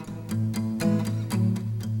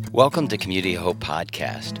Welcome to Community Hope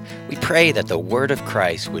Podcast. We pray that the Word of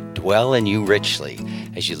Christ would dwell in you richly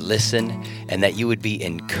as you listen and that you would be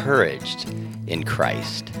encouraged in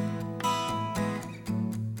Christ.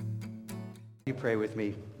 You pray with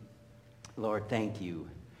me. Lord, thank you.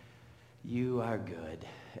 You are good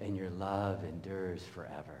and your love endures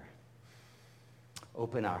forever.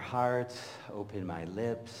 Open our hearts, open my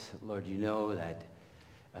lips. Lord, you know that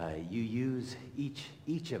you use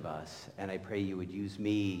each of us, and I pray you would use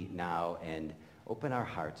me now and open our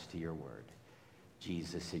hearts to your word.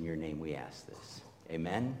 Jesus, in your name we ask this.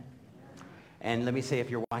 Amen. And let me say, if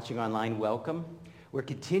you're watching online, welcome. We're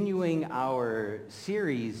continuing our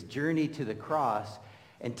series, Journey to the Cross,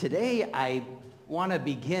 and today I want to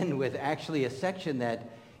begin with actually a section that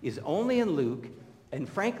is only in Luke, and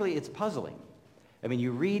frankly, it's puzzling. I mean,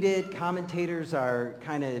 you read it, commentators are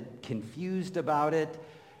kind of confused about it,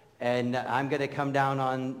 and I'm going to come down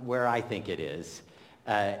on where I think it is.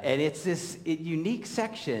 And it's this unique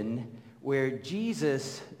section where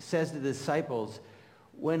Jesus says to the disciples,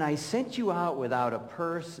 when I sent you out without a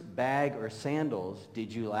purse, bag, or sandals,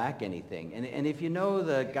 did you lack anything? And if you know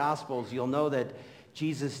the Gospels, you'll know that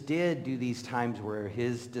Jesus did do these times where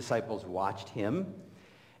his disciples watched him,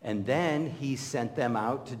 and then he sent them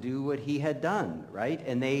out to do what he had done, right?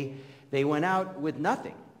 And they went out with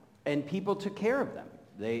nothing, and people took care of them.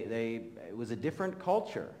 It was a different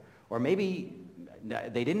culture. Or maybe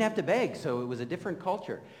they didn't have to beg, so it was a different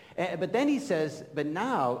culture. But then he says, but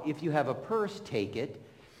now, if you have a purse, take it.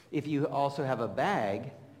 If you also have a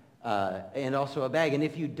bag, and also a bag. And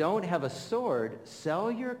if you don't have a sword,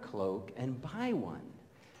 sell your cloak and buy one,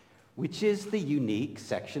 which is the unique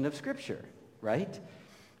section of Scripture, right?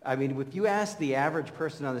 I mean, if you ask the average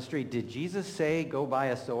person on the street, did Jesus say, go buy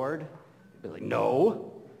a sword? They're like, no.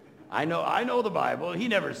 I know the Bible. He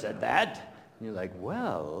never said that. And you're like,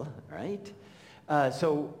 well, right?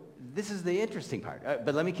 So this is the interesting part.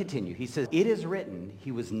 But let me continue. He says, it is written,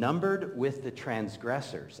 he was numbered with the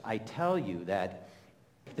transgressors. I tell you that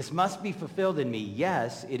this must be fulfilled in me.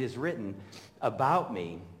 Yes, it is written about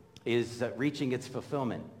me is reaching its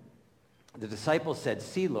fulfillment. The disciples said,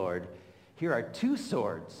 see, Lord, here are 2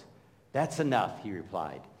 swords. That's enough, he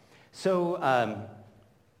replied. So,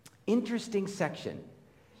 interesting section.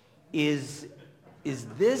 Is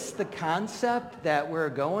this the concept that we're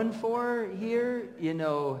going for here? You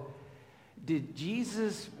know, did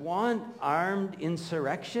Jesus want armed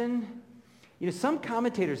insurrection? You know, some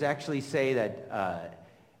commentators actually say that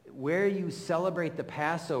where you celebrate the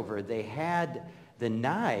Passover, they had the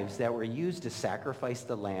knives that were used to sacrifice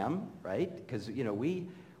the lamb, right? Because, you know,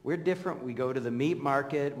 we're different. We go to the meat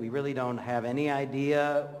market. We really don't have any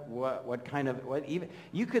idea what even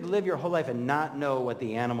you could live your whole life and not know what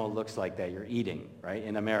the animal looks like that you're eating, right,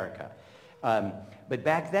 in America. But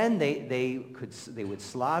back then, they would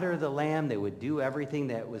slaughter the lamb. They would do everything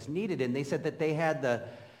that was needed. And they said that they had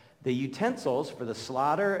the utensils for the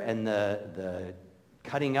slaughter and the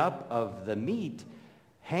cutting up of the meat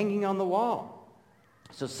hanging on the wall.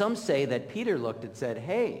 So some say that Peter looked and said,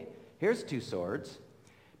 hey, here's 2 swords.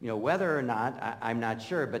 You know, whether or not, I'm not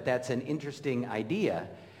sure, but that's an interesting idea.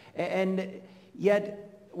 And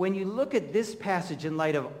yet, when you look at this passage in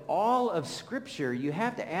light of all of Scripture, you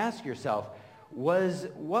have to ask yourself,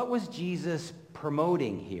 what was Jesus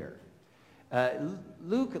promoting here?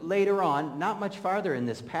 Luke, later on, not much farther in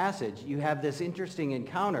this passage, you have this interesting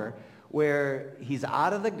encounter where he's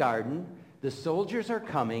out of the garden, the soldiers are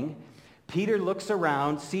coming, Peter looks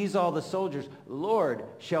around, sees all the soldiers. Lord,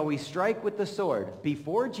 shall we strike with the sword?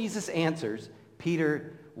 Before Jesus answers,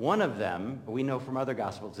 Peter, one of them, we know from other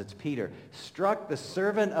Gospels it's Peter, struck the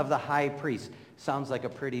servant of the high priest. Sounds like a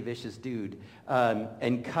pretty vicious dude.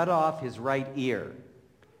 And cut off his right ear.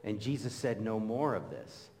 And Jesus said, no more of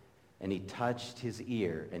this. And he touched his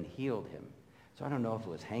ear and healed him. So I don't know if it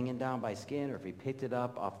was hanging down by skin or if he picked it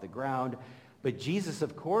up off the ground. But Jesus,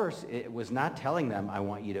 of course, was not telling them, I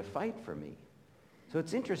want you to fight for me. So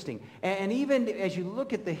it's interesting. And even as you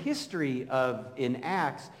look at the history in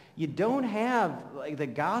Acts, you don't have like the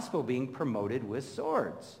gospel being promoted with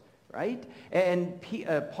swords, right? And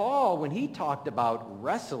Paul, when he talked about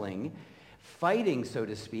wrestling, fighting, so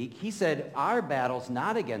to speak, he said, our battle's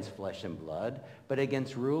not against flesh and blood, but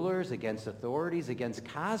against rulers, against authorities, against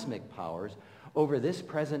cosmic powers, over this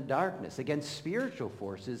present darkness, against spiritual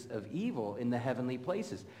forces of evil in the heavenly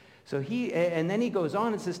places. So and then he goes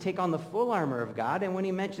on and says, take on the full armor of God. And when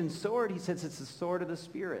he mentions sword, he says it's the sword of the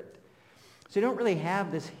Spirit. So you don't really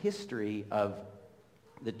have this history of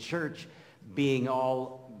the church being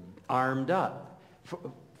all armed up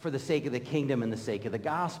for the sake of the kingdom and the sake of the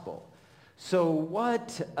gospel. So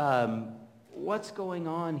what's going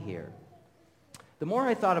on here? the more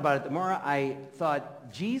I thought about it, the more I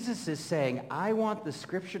thought Jesus is saying, I want the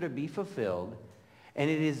Scripture to be fulfilled, and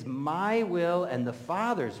it is my will and the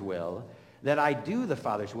Father's will that I do the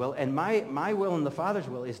Father's will, and my will and the Father's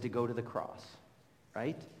will is to go to the cross,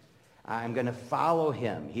 right? I'm going to follow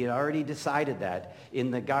him. He had already decided that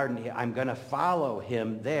in the garden. I'm going to follow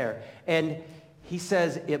him there. And he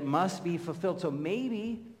says it must be fulfilled. So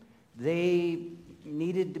maybe they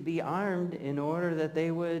needed to be armed in order that they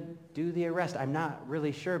would do the arrest. I'm not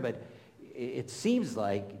really sure, but it seems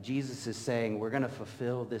like Jesus is saying, we're going to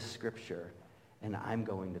fulfill this Scripture, and I'm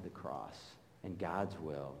going to the cross, and God's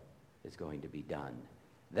will is going to be done.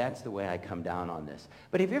 That's the way I come down on this.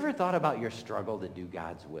 But have you ever thought about your struggle to do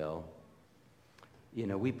God's will? You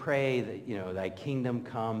know, we pray that, thy kingdom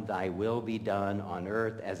come, thy will be done on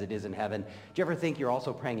earth as it is in heaven. Do you ever think you're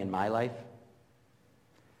also praying in my life?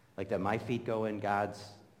 Like that my feet go in God's...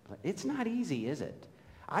 It's not easy, is it?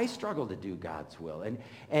 I struggle to do God's will.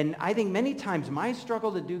 And I think many times my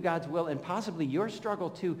struggle to do God's will, and possibly your struggle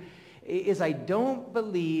too, is I don't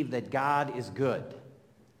believe that God is good.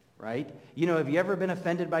 Right? Have you ever been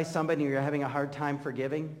offended by somebody and you're having a hard time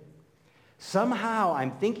forgiving? Somehow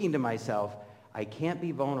I'm thinking to myself, I can't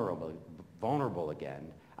be vulnerable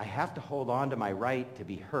again. I have to hold on to my right to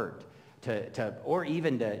be hurt, or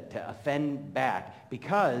even to offend back,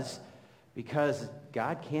 because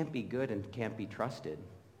God can't be good and can't be trusted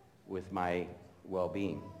with my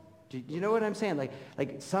well-being. Do you know what I'm saying?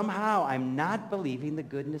 Like somehow I'm not believing the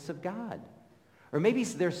goodness of God. Or maybe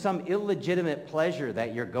there's some illegitimate pleasure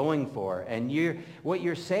that you're going for, and what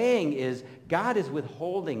you're saying is, God is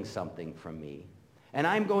withholding something from me, and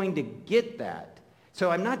I'm going to get that.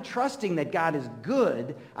 So I'm not trusting that God is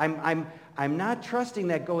good. I'm not trusting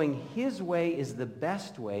that going his way is the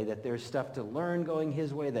best way, that there's stuff to learn going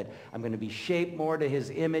his way, that I'm going to be shaped more to his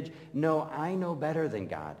image. No, I know better than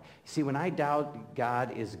God. See, when I doubt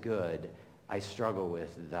God is good, I struggle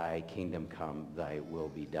with thy kingdom come, thy will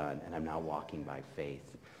be done, and I'm now walking by faith.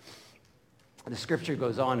 The Scripture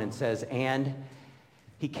goes on and says, and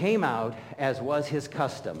he came out, as was his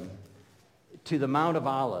custom, to the Mount of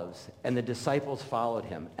Olives, and the disciples followed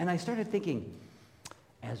him. And I started thinking,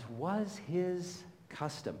 as was his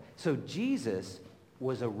custom. So Jesus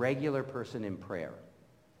was a regular person in prayer.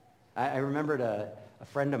 I remembered a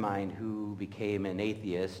friend of mine who became an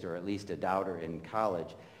atheist, or at least a doubter in college.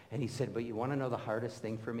 And he said, but you want to know the hardest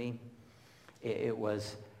thing for me? It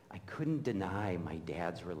was, I couldn't deny my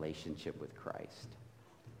dad's relationship with Christ,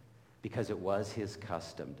 because it was his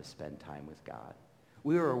custom to spend time with God.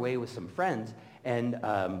 We were away with some friends, and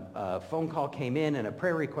a phone call came in, and a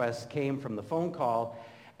prayer request came from the phone call,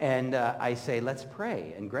 and I say, let's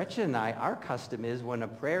pray. And Gretchen and I, our custom is when a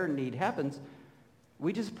prayer need happens,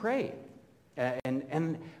 we just pray.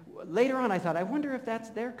 And later on I thought, I wonder if that's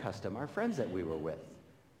their custom, our friends that we were with.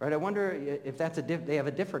 Right? I wonder if they have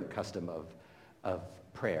a different custom of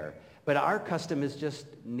prayer. But our custom is just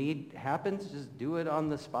need happens, just do it on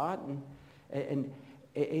the spot. And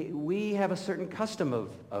we have a certain custom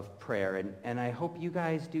of prayer, and I hope you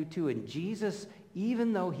guys do too. And Jesus,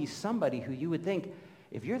 even though he's somebody who you would think,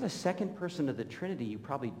 if you're the second person of the Trinity, you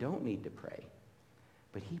probably don't need to pray.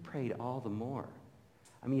 But he prayed all the more.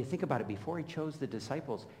 I mean, you think about it, before he chose the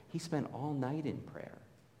disciples, he spent all night in prayer.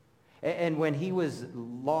 And when he was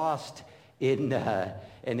lost and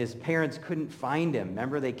his parents couldn't find him,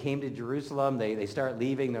 remember they came to Jerusalem, they start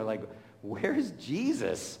leaving, they're like, where's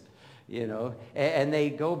Jesus? And they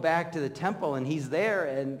go back to the temple, and he's there,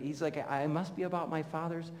 and he's like, I must be about my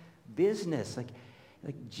Father's business.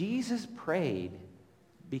 Like Jesus prayed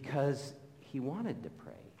because he wanted to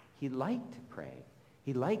pray. He liked to pray.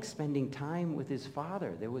 He liked spending time with his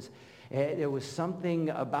Father. There was something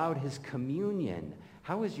about his communion.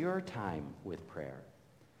 How was your time with prayer?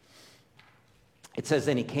 It says,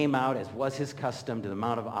 then he came out, as was his custom, to the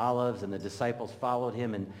Mount of Olives, and the disciples followed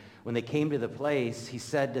him. And when they came to the place, he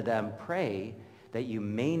said to them, pray that you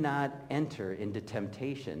may not enter into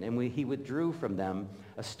temptation. And he withdrew from them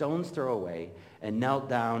a stone's throw away, and knelt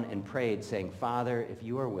down and prayed, saying, Father, if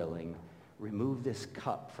you are willing, remove this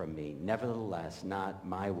cup from me. Nevertheless, not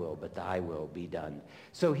my will, but thy will be done.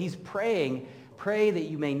 So he's praying, pray that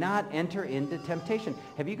you may not enter into temptation.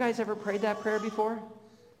 Have you guys ever prayed that prayer before?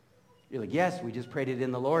 You're like, yes, we just prayed it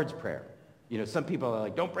in the Lord's Prayer. Some people are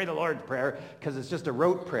like, don't pray the Lord's Prayer because it's just a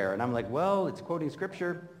rote prayer. And I'm like, well, it's quoting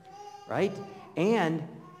Scripture, right? And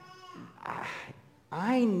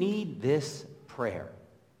I need this prayer.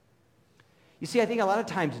 You see, I think a lot of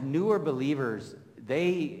times newer believers,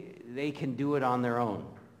 they can do it on their own.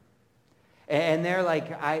 And they're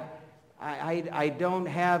like, I don't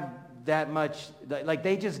have that much, like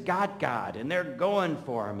they just got God and they're going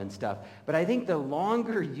for him and stuff. But I think the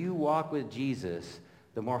longer you walk with Jesus,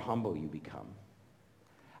 the more humble you become.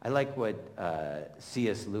 I like what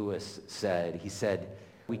C.S. Lewis said. He said,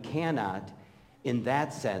 we cannot, in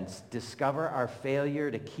that sense, discover our failure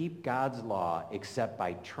to keep God's law except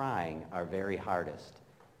by trying our very hardest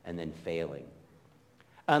and then failing.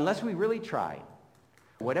 Unless we really try,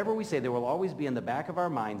 whatever we say, there will always be in the back of our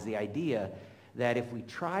minds the idea that if we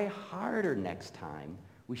try harder next time,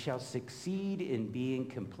 we shall succeed in being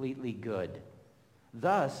completely good.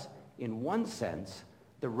 Thus, in one sense,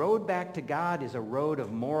 the road back to God is a road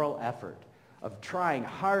of moral effort, of trying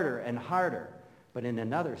harder and harder. But in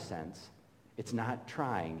another sense, it's not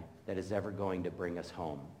trying that is ever going to bring us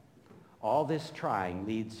home. All this trying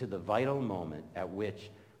leads to the vital moment at which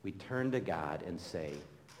we turn to God and say,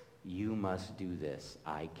 you must do this,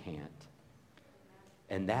 I can't.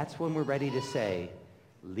 And that's when we're ready to say,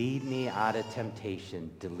 lead me out of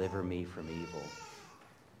temptation, deliver me from evil.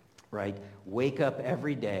 Right? Wake up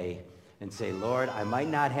every day and say, Lord, I might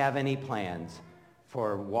not have any plans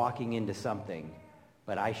for walking into something,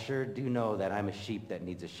 but I sure do know that I'm a sheep that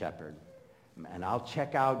needs a shepherd. And I'll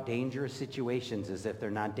check out dangerous situations as if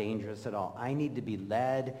they're not dangerous at all. I need to be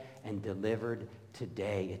led and delivered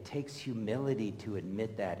today. It takes humility to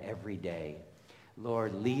admit that every day.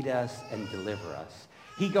 Lord, lead us and deliver us.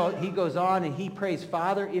 He goes on and he prays,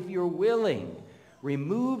 Father, if you're willing,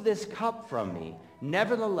 remove this cup from me.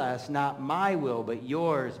 Nevertheless, not my will, but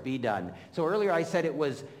yours be done. So earlier I said it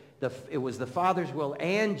was the Father's will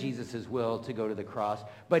and Jesus' will to go to the cross,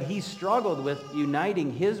 but he struggled with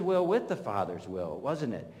uniting his will with the Father's will,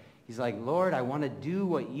 wasn't it? He's like, Lord, I want to do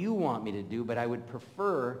what you want me to do, but I would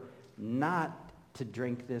prefer not to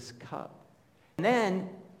drink this cup. And then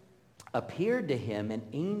appeared to him an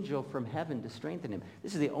angel from heaven to strengthen him.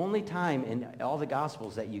 This is the only time in all the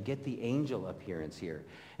Gospels that you get the angel appearance here.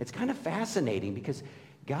 It's kind of fascinating because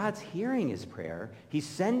God's hearing his prayer. He's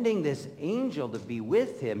sending this angel to be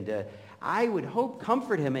with him to, I would hope,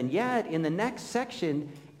 comfort him. And yet, in the next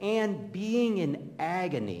section, and being in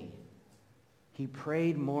agony, he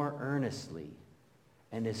prayed more earnestly,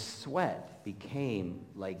 and his sweat became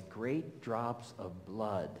like great drops of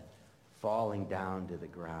blood falling down to the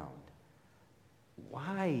ground.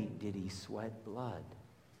 Why did he sweat blood?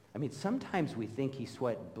 I mean, sometimes we think he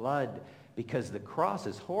sweat blood because the cross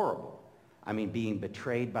is horrible. I mean, being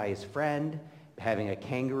betrayed by his friend, having a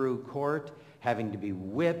kangaroo court, having to be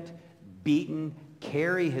whipped, beaten,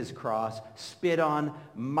 carry his cross, spit on,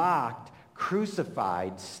 mocked,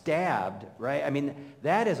 crucified, stabbed, right? I mean,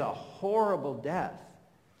 that is a horrible death.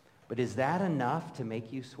 But is that enough to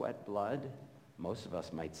make you sweat blood? Most of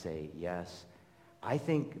us might say yes. I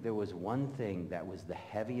think there was one thing that was the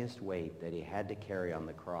heaviest weight that he had to carry on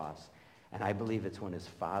the cross, and I believe it's when his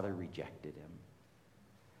Father rejected him.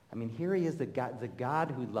 I mean, here he is, the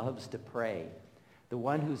God who loves to pray, the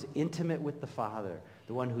one who's intimate with the Father,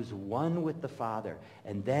 the one who's one with the Father,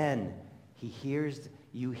 and then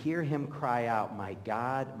you hear him cry out, my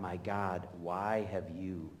God, why have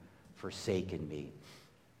you forsaken me?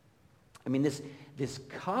 I mean, this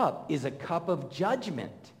cup is a cup of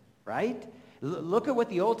judgment, right? Look at what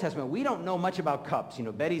the Old Testament, we don't know much about cups. You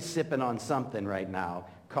know, Betty's sipping on something right now,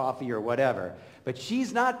 coffee or whatever. But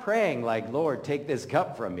she's not praying like, Lord, take this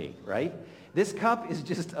cup from me, right? This cup is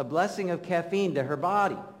just a blessing of caffeine to her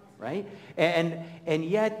body, right? And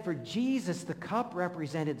yet for Jesus, the cup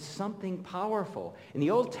represented something powerful. In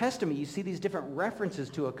the Old Testament, you see these different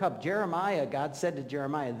references to a cup. Jeremiah, God said to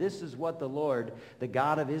Jeremiah, this is what the Lord, the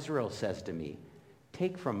God of Israel, says to me.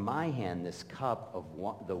 Take from my hand this cup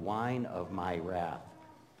of the wine of my wrath,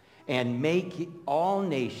 and make all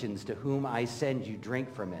nations to whom I send you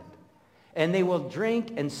drink from it. And they will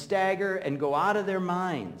drink and stagger and go out of their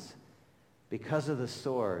minds because of the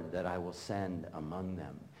sword that I will send among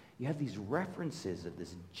them. You have these references of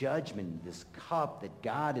this judgment, this cup that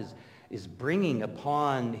God is bringing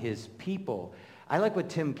upon his people. I like what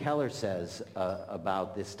Tim Keller says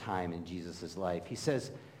about this time in Jesus' life. He says,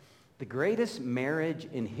 the greatest marriage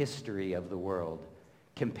in history of the world,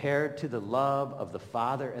 compared to the love of the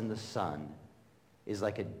Father and the Son, is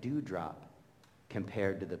like a dewdrop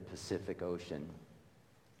compared to the Pacific Ocean.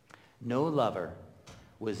 No lover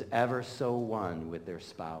was ever so one with their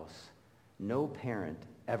spouse. No parent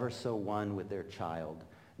ever so one with their child.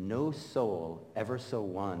 No soul ever so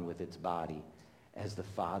one with its body as the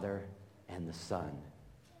Father and the Son.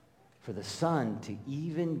 For the Son to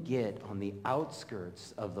even get on the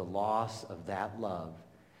outskirts of the loss of that love,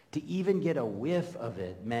 to even get a whiff of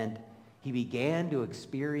it, meant he began to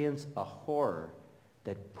experience a horror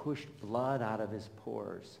that pushed blood out of his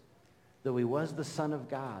pores. Though he was the Son of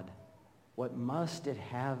God, What must it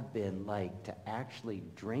have been like to actually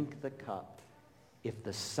drink the cup if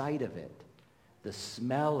the sight of it, the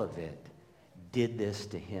smell of it, did this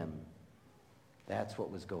to him? That's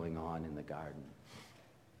what was going on in the garden.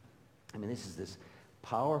 I mean, this is this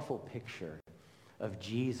powerful picture of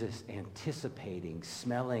Jesus anticipating,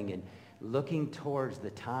 smelling, and looking towards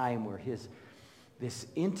the time where this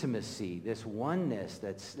intimacy, this oneness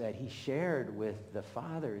that he shared with the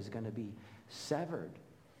Father is going to be severed.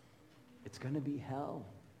 It's going to be hell.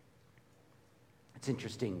 It's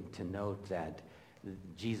interesting to note that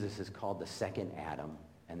Jesus is called the second Adam,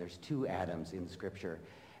 and there's two Adams in Scripture.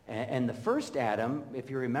 And the first Adam,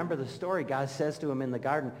 if you remember the story, God says to him in the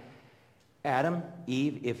garden, Adam,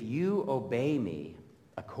 Eve, if you obey me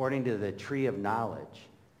according to the tree of knowledge,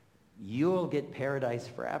 you'll get paradise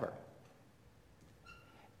forever.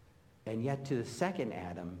 And yet to the second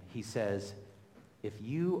Adam, he says, if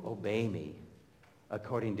you obey me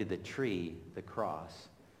according to the tree, the cross,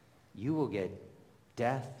 you will get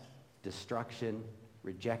death, destruction,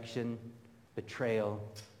 rejection, betrayal,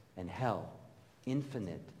 and hell.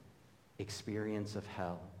 Infinite experience of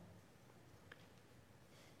hell.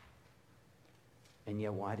 And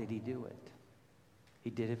yet, why did he do it?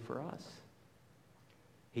 He did it for us.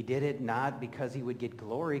 He did it not because he would get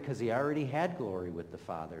glory, because he already had glory with the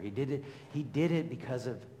Father. He did it because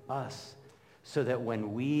of us, so that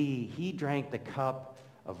when he drank the cup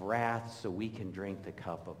of wrath, so we can drink the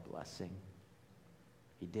cup of blessing.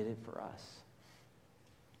 He did it for us.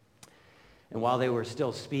 And while they were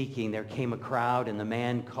still speaking, there came a crowd, and the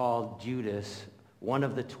man called Judas, one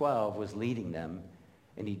of the 12, was leading them.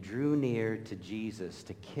 And he drew near to Jesus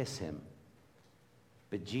to kiss him.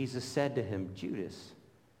 But Jesus said to him, Judas,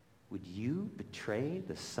 would you betray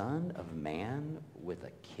the Son of Man with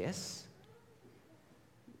a kiss?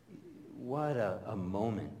 What a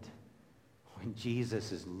moment when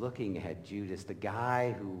Jesus is looking at Judas, the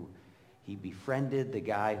guy who he befriended, the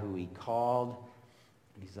guy who he called.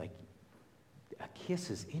 And he's like, a kiss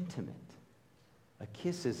is intimate. A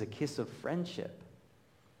kiss is a kiss of friendship.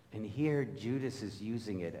 And here Judas is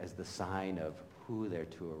using it as the sign of who they're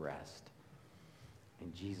to arrest.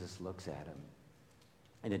 And Jesus looks at him.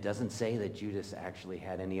 And it doesn't say that Judas actually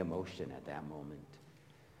had any emotion at that moment.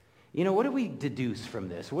 You know, what do we deduce from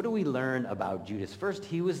this? What do we learn about Judas? First,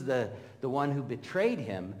 he was the one who betrayed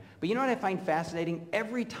him. But you know what I find fascinating?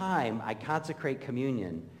 Every time I consecrate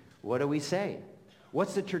communion, what do we say?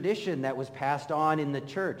 What's the tradition that was passed on in the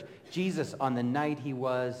church? Jesus, on the night he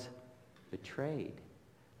was betrayed.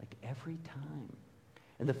 Like every time.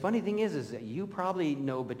 And the funny thing is that you probably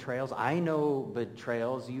know betrayals. I know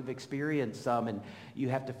betrayals. You've experienced some, and you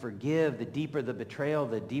have to forgive. The deeper the betrayal,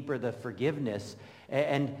 the deeper the forgiveness.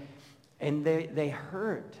 And they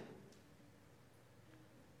hurt.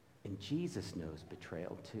 And Jesus knows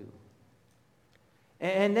betrayal too.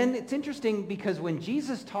 And then it's interesting because when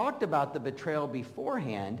Jesus talked about the betrayal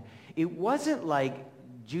beforehand, it wasn't like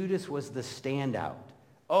Judas was the standout.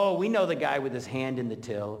 Oh, we know the guy with his hand in the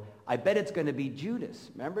till. I bet it's going to be Judas.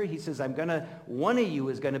 Remember, he says, one of you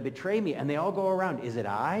is going to betray me. And they all go around, is it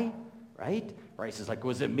I? Right? Bryce is like,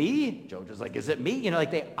 was it me? Jojo's like, is it me? You know,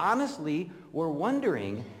 like they honestly were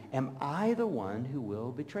wondering, am I the one who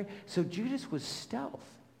will betray? So Judas was stealth.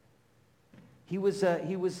 He was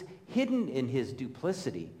hidden in his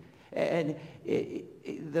duplicity. And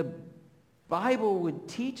the Bible would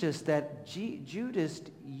teach us that Judas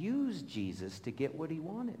used Jesus to get what he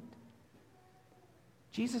wanted.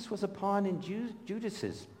 Jesus was a pawn in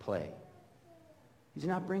Judas's play. He's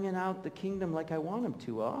not bringing out the kingdom like I want him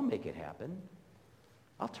to. Well, I'll make it happen.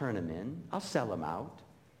 I'll turn him in. I'll sell him out.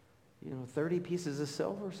 30 pieces of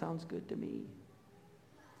silver sounds good to me.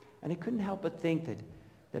 And I couldn't help but think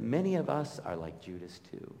that many of us are like Judas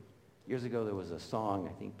too. Years ago, there was a song,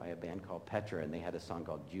 I think, by a band called Petra, and they had a song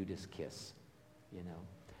called Judas Kiss,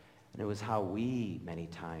 And it was how we, many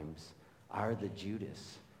times, are the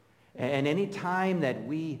Judas. And any time that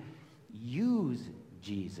we use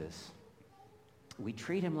Jesus, we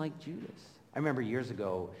treat him like Judas. I remember years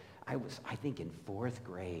ago, I think in 4th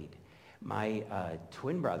grade, my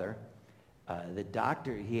twin brother, the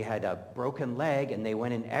doctor, he had a broken leg, and they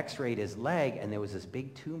went and x-rayed his leg, and there was this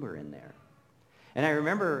big tumor in there. And I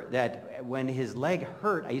remember that when his leg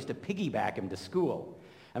hurt, I used to piggyback him to school.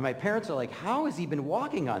 And my parents are like, how has he been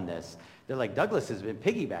walking on this? They're like, Douglas has been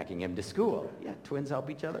piggybacking him to school. Yeah, twins help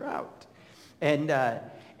each other out.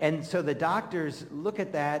 And so the doctors look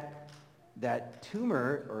at that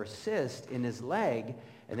tumor or cyst in his leg,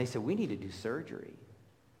 and they said, we need to do surgery.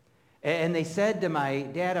 And they said to my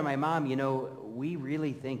dad and my mom, we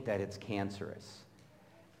really think that it's cancerous.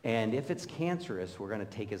 And if it's cancerous, we're going to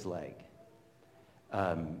take his leg.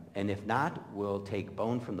 And if not, we'll take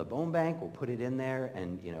bone from the bone bank, we'll put it in there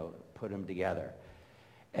and, put them together.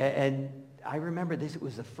 And I remember this, it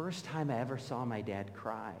was the first time I ever saw my dad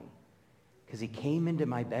cry. Because he came into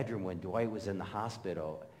my bedroom when Dwight was in the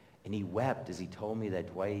hospital, and he wept as he told me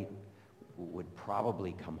that Dwight would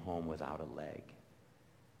probably come home without a leg.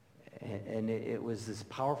 And it was this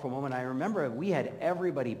powerful moment. I remember we had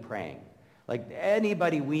everybody praying. Like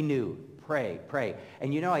anybody we knew, pray.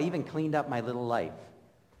 And I even cleaned up my little life.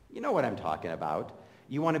 You know what I'm talking about.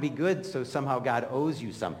 You want to be good, so somehow God owes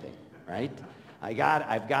you something, right? I've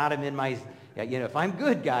got him in my, if I'm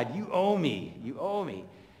good, God, you owe me.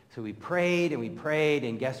 So we prayed,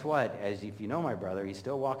 and guess what? If you know my brother, he's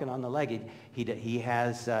still walking on the leg. He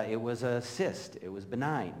has, it was a cyst. It was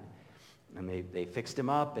benign. And they fixed him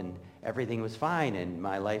up, and everything was fine, and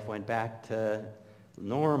my life went back to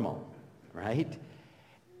normal, right?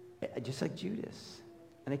 Just like Judas.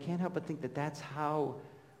 And I can't help but think that that's how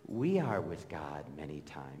we are with God many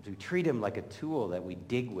times. We treat him like a tool that we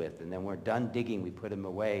dig with, and then we're done digging, we put him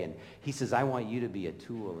away. And he says, I want you to be a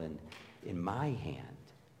tool in my hand.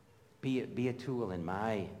 Be a tool in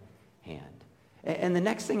my hand. And the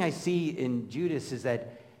next thing I see in Judas is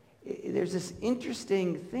that there's this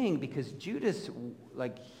interesting thing, because Judas,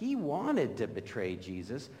 he wanted to betray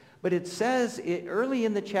Jesus, but it says early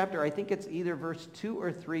in the chapter, I think it's either verse 2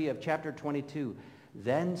 or 3 of chapter 22,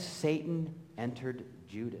 then Satan entered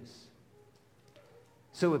Judas.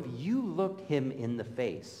 So if you looked him in the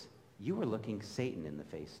face, you were looking Satan in the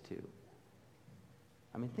face too.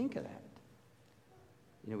 I mean, think of that.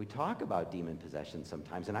 We talk about demon possession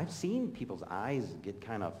sometimes, and I've seen people's eyes get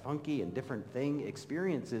kind of funky and different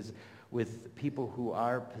experiences with people who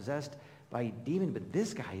are possessed by demon, but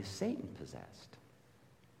this guy is Satan possessed.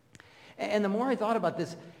 And the more I thought about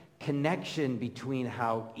this connection between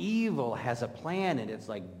how evil has a plan and it's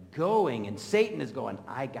going, and Satan is going,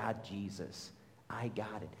 I got Jesus. I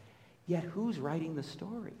got it. Yet who's writing the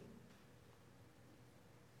story?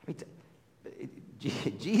 I mean,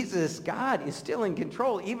 Jesus, God, is still in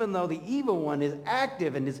control, even though the evil one is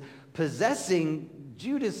active and is possessing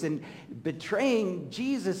Judas and betraying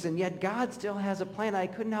Jesus, and yet God still has a plan. I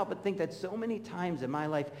couldn't help but think that so many times in my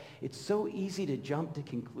life, it's so easy to jump to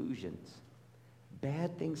conclusions.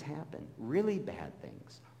 Bad things happen, really bad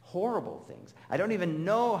things, horrible things. I don't even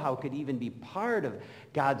know how it could even be part of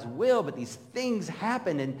God's will, but these things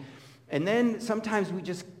happen, and then sometimes we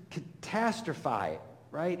just catastrophize,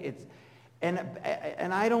 right?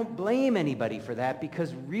 And I don't blame anybody for that,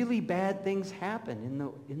 because really bad things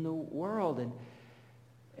happen in the world.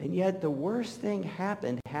 And yet the worst thing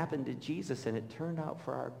happened to Jesus, and it turned out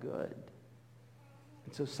for our good.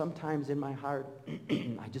 And so sometimes in my heart,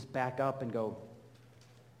 I just back up and go,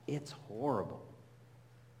 it's horrible,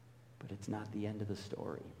 but it's not the end of the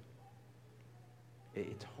story.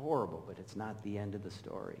 It's horrible, but it's not the end of the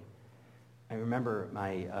story. I remember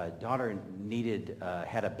my daughter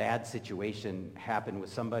had a bad situation happen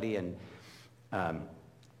with somebody, and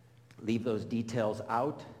leave those details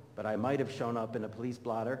out, but I might have shown up in a police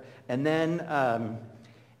blotter. And then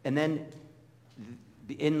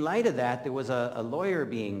in light of that, there was a lawyer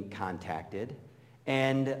being contacted,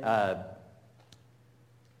 and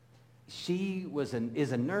she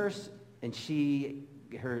is a nurse, and she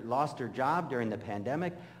lost her job during the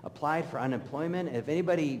pandemic, applied for unemployment. If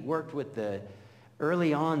anybody worked with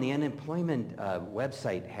early on, the unemployment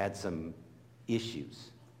website had some issues.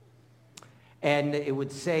 And it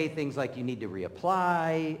would say things like, you need to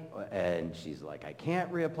reapply, and she's like, I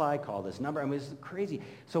can't reapply, call this number. I mean, it was crazy.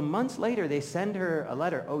 So months later, they send her a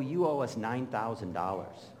letter, oh, you owe us $9,000.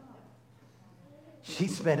 She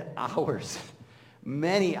spent hours,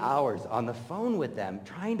 many hours on the phone with them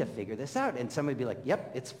trying to figure this out. And somebody would be like,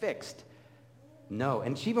 yep, it's fixed. No.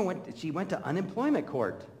 And she went to unemployment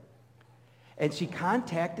court. And she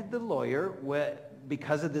contacted the lawyer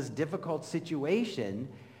because of this difficult situation.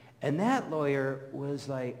 And that lawyer was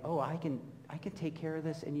like, oh, I can take care of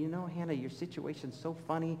this. And Hannah, your situation's so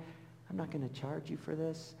funny. I'm not going to charge you for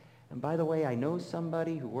this. And by the way, I know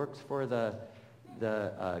somebody who works for who's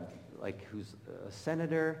a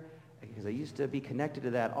senator, because I used to be connected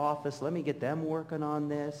to that office. Let me get them working on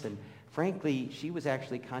this. And frankly, she was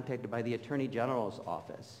actually contacted by the Attorney General's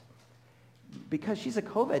office, because she's a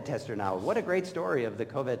COVID tester now. What a great story of the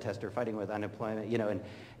COVID tester fighting with unemployment,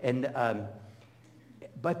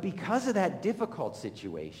 but because of that difficult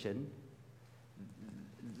situation,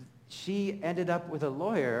 she ended up with a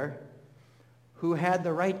lawyer who had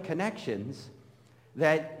the right connections,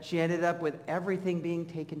 that she ended up with everything being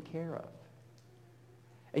taken care of.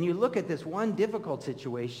 And you look at this one difficult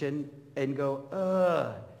situation and go,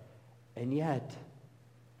 ugh, and yet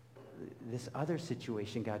this other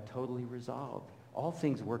situation got totally resolved. All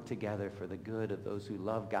things work together for the good of those who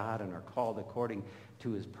love God and are called according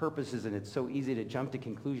to his purposes. And it's so easy to jump to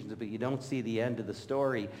conclusions, but you don't see the end of the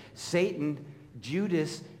story. Satan,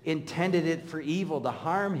 Judas, intended it for evil, to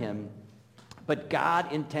harm him, but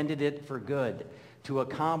God intended it for good, to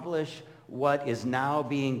accomplish what is now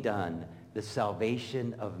being done, the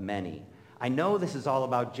salvation of many. I know this is all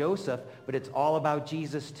about Joseph, but it's all about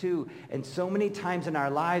Jesus too. And so many times in our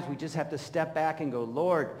lives, we just have to step back and go,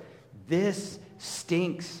 Lord, this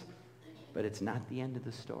stinks, but it's not the end of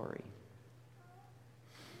the story.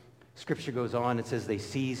 Scripture goes on, it says they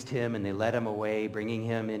seized him and they led him away, bringing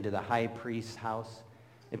him into the high priest's house.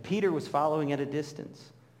 And Peter was following at a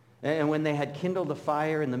distance. And when they had kindled a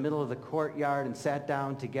fire in the middle of the courtyard and sat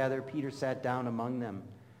down together, Peter sat down among them.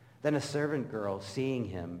 Then a servant girl, seeing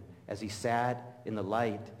him as he sat in the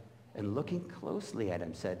light and looking closely at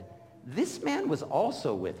him, said, "This man was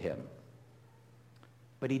also with him."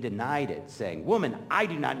 But he denied it, saying, "Woman, I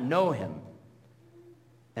do not know him."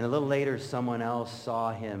 And a little later, someone else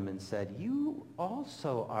saw him and said, "You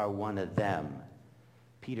also are one of them."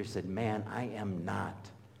 Peter said, "Man, I am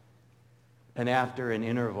not." And after an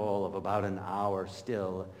interval of about an hour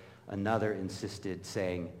still, another insisted,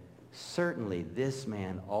 saying, "Certainly this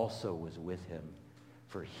man also was with him,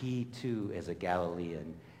 for he too is a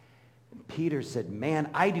Galilean." And Peter said, "Man,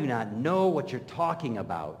 I do not know what you're talking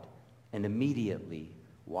about." And immediately,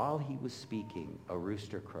 while he was speaking, a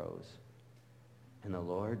rooster crows. And the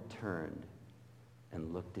Lord turned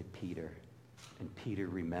and looked at Peter. And Peter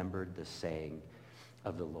remembered the saying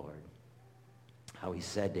of the Lord, how he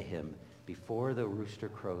said to him, "Before the rooster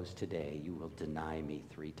crows today, you will deny me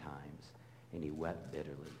 3 times." And he wept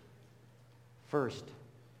bitterly. First,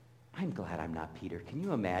 I'm glad I'm not Peter. Can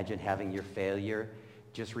you imagine having your failure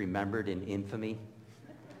just remembered in infamy?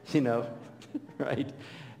 You know, right?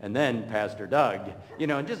 And then Pastor Doug,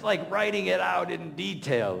 and just like writing it out in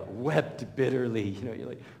detail, wept bitterly. You're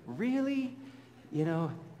like, really?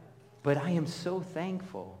 But I am so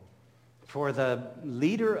thankful for the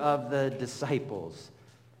leader of the disciples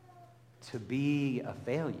to be a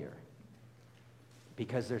failure,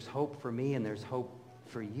 because there's hope for me and there's hope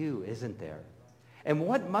for you, isn't there? And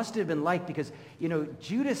what must have been like, because,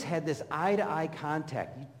 Judas had this eye-to-eye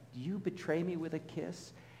contact. You betray me with a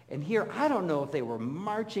kiss? And here, I don't know if they were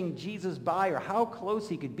marching Jesus by or how close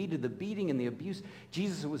he could be to the beating and the abuse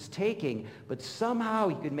Jesus was taking, but somehow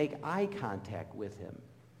he could make eye contact with him.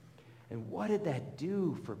 And what did that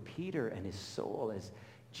do for Peter and his soul as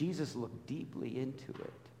Jesus looked deeply into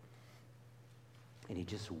it? And he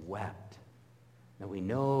just wept. Now we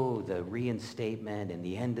know the reinstatement and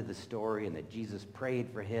the end of the story, and that Jesus prayed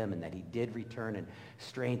for him and that he did return and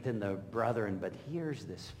strengthen the brethren. But here's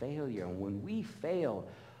this failure. And when we fail,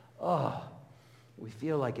 we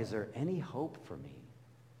feel like, is there any hope for me?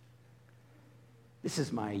 This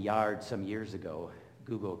is my yard some years ago.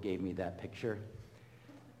 Google gave me that picture.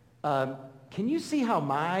 Can you see how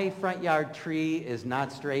my front yard tree is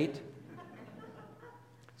not straight?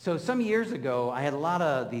 So some years ago, I had a lot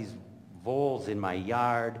of these voles in my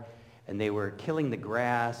yard, and they were killing the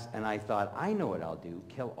grass, and I thought, I know what I'll do.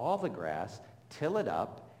 Kill all the grass, till it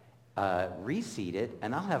up, reseed it,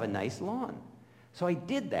 and I'll have a nice lawn. So I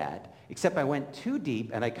did that, except I went too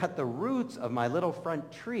deep, and I cut the roots of my little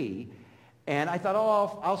front tree, and I thought,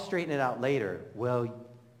 I'll straighten it out later. Well,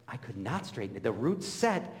 I could not straighten it. The roots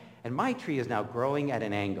set, and my tree is now growing at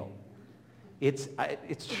an angle. It's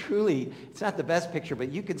truly, it's not the best picture,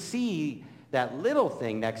 but you can see that little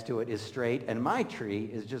thing next to it is straight, and my tree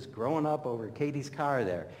is just growing up over Katie's car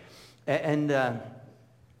there. And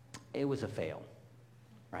it was a fail,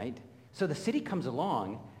 right? So the city comes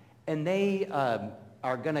along, and they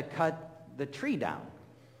are going to cut the tree down.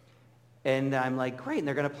 And I'm like, great, and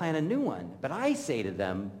they're going to plant a new one. But I say to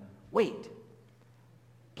them, wait,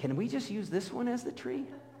 can we just use this one as the tree?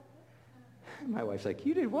 My wife's like,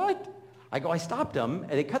 you did what? I go, I stopped them,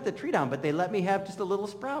 and they cut the tree down, but they let me have just a little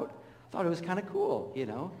sprout. Thought it was kind of cool,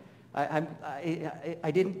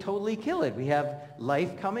 I didn't totally kill it. We have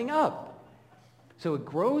life coming up. So it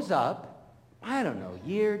grows up, I don't know,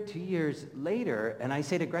 year, 2 years later, and I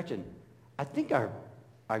say to Gretchen, I think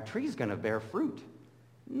our tree's going to bear fruit.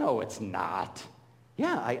 No, it's not.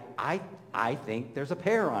 Yeah, I think there's a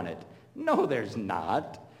pear on it. No, there's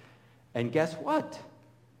not. And guess what?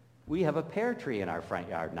 We have a pear tree in our front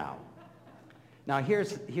yard now. Now,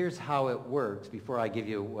 here's how it works before I give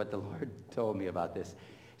you what the Lord told me about this.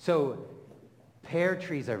 So pear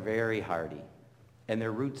trees are very hardy, and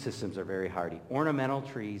their root systems are very hardy. Ornamental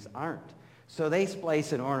trees aren't. So they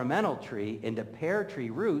splice an ornamental tree into pear tree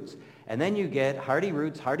roots, and then you get hardy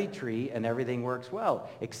roots, hardy tree, and everything works well,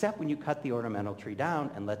 except when you cut the ornamental tree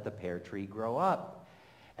down and let the pear tree grow up.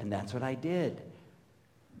 And that's what I did.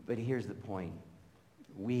 But here's the point.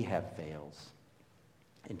 We have fails,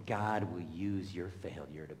 and God will use your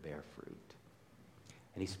failure to bear fruit.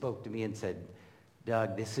 And he spoke to me and said,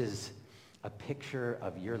 Doug, this is a picture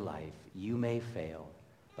of your life. You may fail,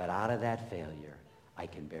 but out of that failure, I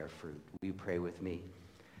can bear fruit. Will you pray with me?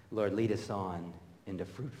 Lord, lead us on into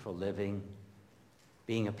fruitful living,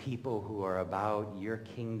 being a people who are about your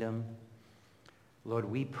kingdom. Lord,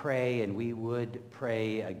 we pray, and we would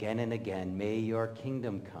pray again and again, may your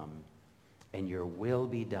kingdom come and your will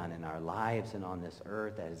be done in our lives and on this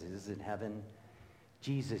earth as it is in heaven.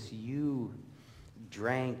 Jesus, you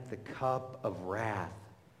drank the cup of wrath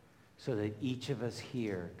so that each of us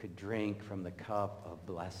here could drink from the cup of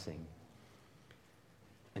blessing.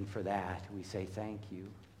 And for that, we say thank you.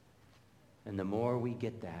 And the more we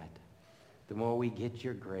get that, the more we get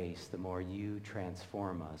your grace, the more you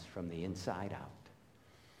transform us from the inside out.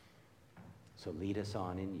 So lead us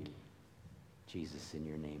on in you. Jesus, in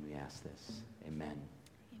your name we ask this. Amen.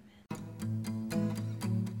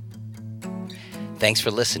 Thanks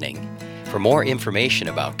for listening. For more information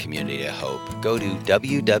about Community of Hope, go to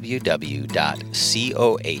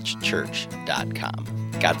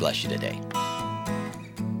www.cohchurch.com. God bless you today.